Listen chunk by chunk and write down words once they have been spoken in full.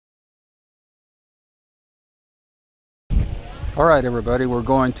Alright everybody, we're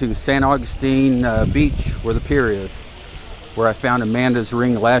going to San Augustine Beach where the pier is, where I found Amanda's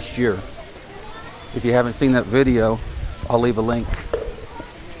ring last year. If you haven't seen that video, I'll leave a link.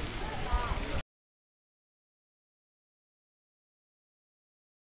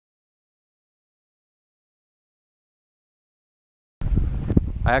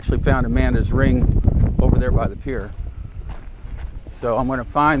 I actually found Amanda's ring over there by the pier. So I'm going to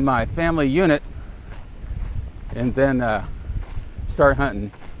find my family unit and then start hunting.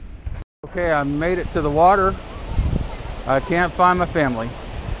 Okay, I made it to the water. I can't find my family.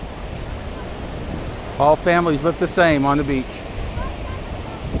 All families look the same on the beach.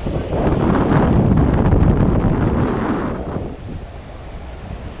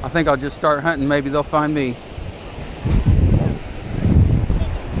 I think I'll just start hunting. Maybe they'll find me.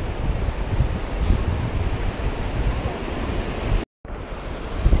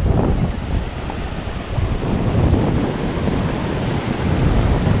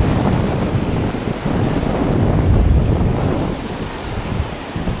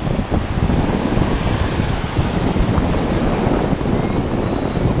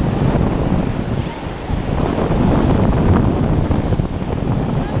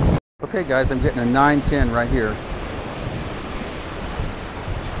 Okay guys, I'm getting a 9-10 right here.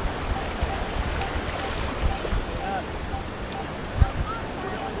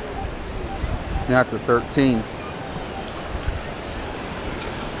 Now it's a 13.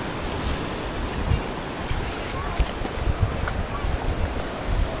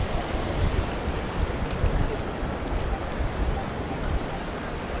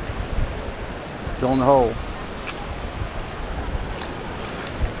 Still in the hole.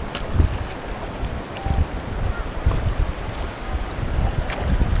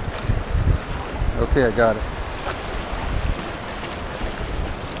 Okay, I got it.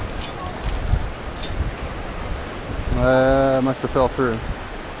 Must have fell through.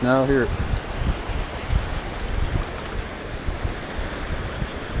 No, here.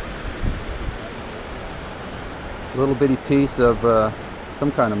 Little bitty piece of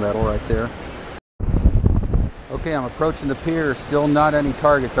some kind of metal right there. Okay, I'm approaching the pier. Still not any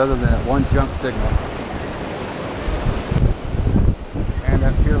targets other than that one junk signal. And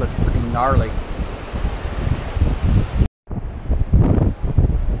that pier looks pretty gnarly.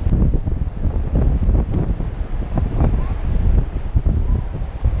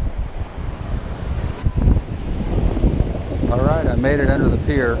 Alright, I made it under the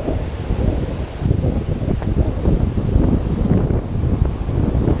pier.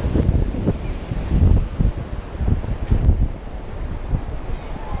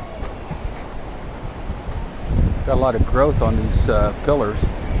 Got a lot of growth on these pillars.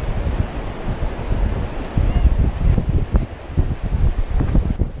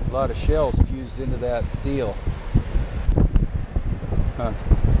 A lot of shells fused into that steel. Huh.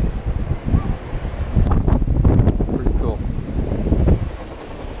 Pretty cool.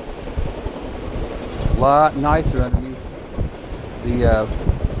 A lot nicer underneath the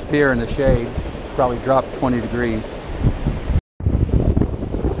pier in the shade. Probably dropped 20 degrees.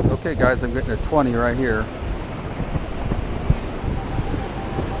 Okay guys, I'm getting a 20 right here.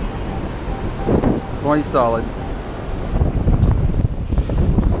 20 solid.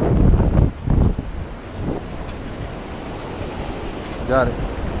 Got it.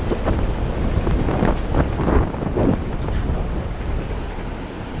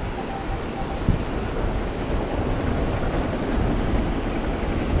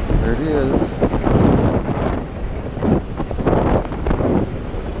 There it is.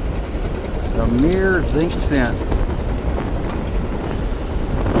 A mere zinc cent.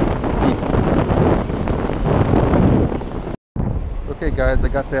 Okay guys, I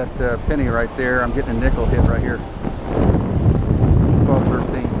got that penny right there. I'm getting a nickel hit right here. 12,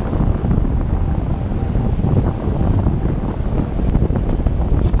 13.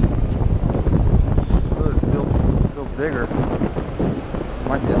 Oh, it feels bigger.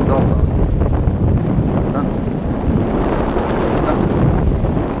 Might be a cell phone. Something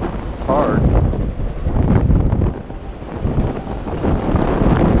hard.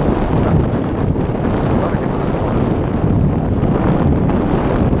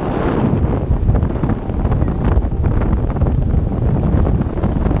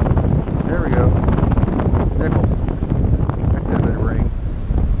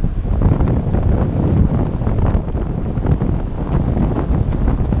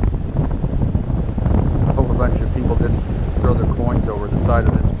 Side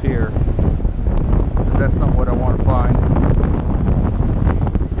of this pier, because that's not what I want to find.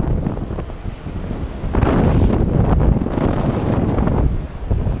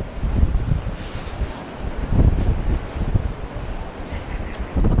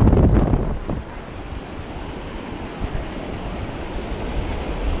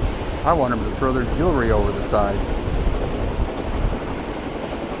 I want them to throw their jewelry over the side.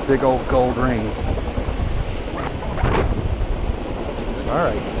 Big old gold rings. All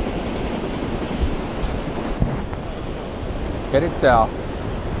right. Headed south.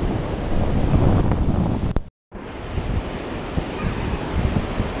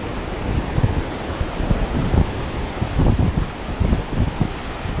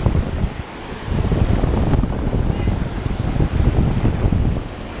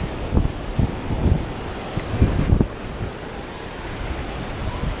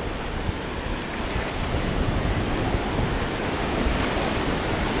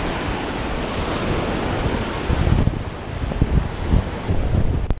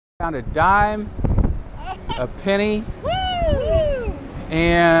 Found a dime, a penny,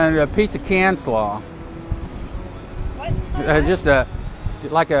 and a piece of can slaw. What? Just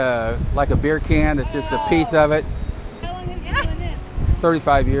like a beer can. It's just a piece of it. How long have you been doing this?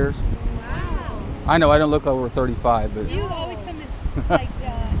 35 years. Wow. I know I don't look over 35, but You always come to like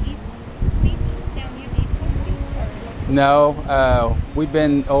East Beach down here, the East Coast Beach? no. We've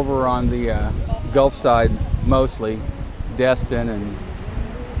been over on the Gulf side mostly, Destin, and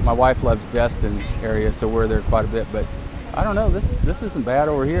my wife loves Destin area, so we're there quite a bit. But I don't know. This isn't bad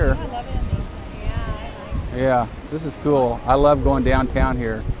over here. I love it. Yeah, I like it. Yeah, this is cool. I love going downtown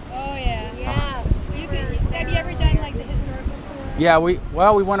here. Oh yeah. Yes. Have you ever done like the historical tour? Yeah, we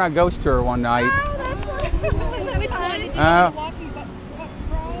went on a ghost tour one night. Oh, that's so cool. Which one did you go on the walking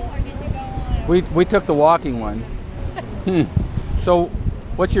crawl, or did you go on? We took the walking one. So,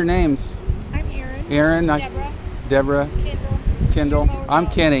 what's your names? I'm Erin. Erin, nice. Deborah. Deborah. Kendall. I'm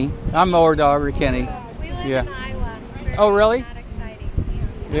Kenny. I'm mower dogger Kenny. We live Yeah. in Iowa. Oh, really? Not exciting.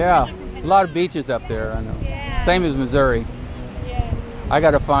 Yeah. A lot of beaches up there, I know. Yeah. Same as Missouri. Yeah. I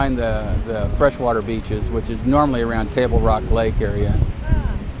got to find the freshwater beaches, which is normally around Table Rock Lake area.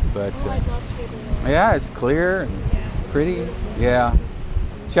 But yeah, it's clear and pretty. Yeah.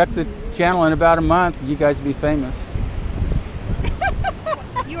 Check the channel in about a month. You guys will be famous.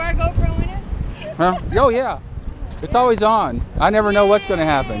 You are GoProing it? Huh? Oh, yeah. It's always on. I never know what's going to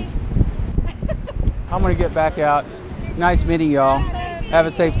happen. I'm going to get back out. Nice meeting y'all. Have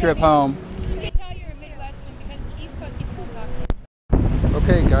a safe trip home. You can tell you're a Midwestern because East Coast people don't talk to you.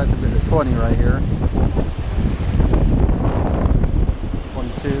 Okay, guys, I've got a 20 right here.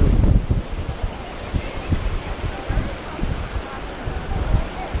 22.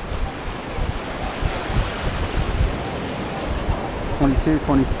 22,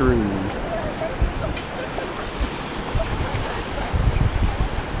 23.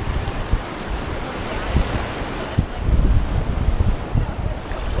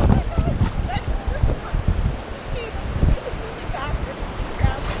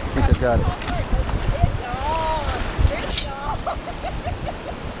 I think I got it.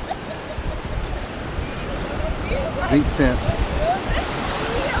 8 cents.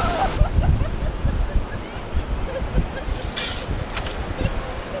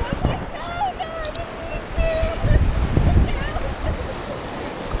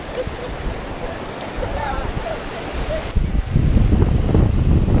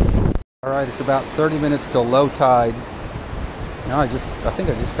 All right, it's about 30 minutes till low tide. Now I think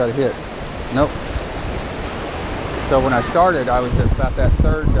I just got a hit. Nope. So when I started, I was at about that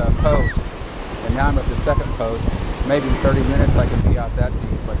third post, and now I'm at the second post. Maybe in 30 minutes I can be out that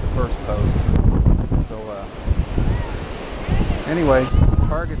deep, like the first post. So anyway,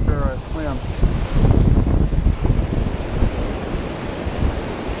 targets are slim.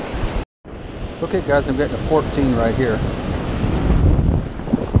 Okay, guys, I'm getting a 14 right here.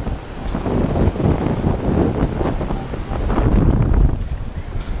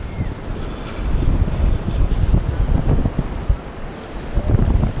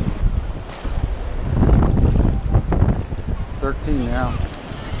 Now. I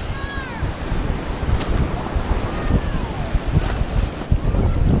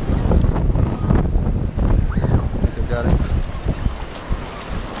think I got it.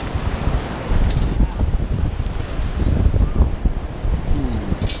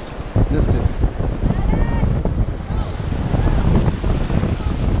 Missed it.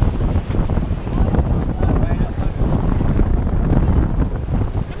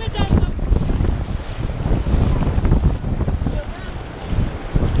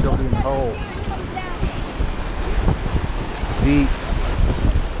 Hole. Deep.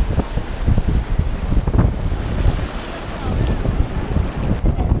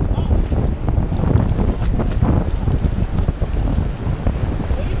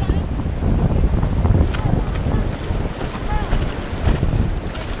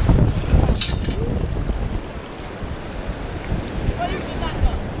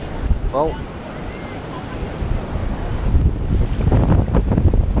 Well,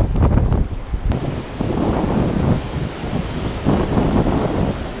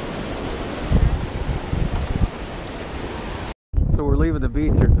 so we're leaving the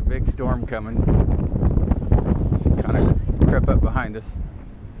beach. There's a big storm coming. Just kind of crept up behind us.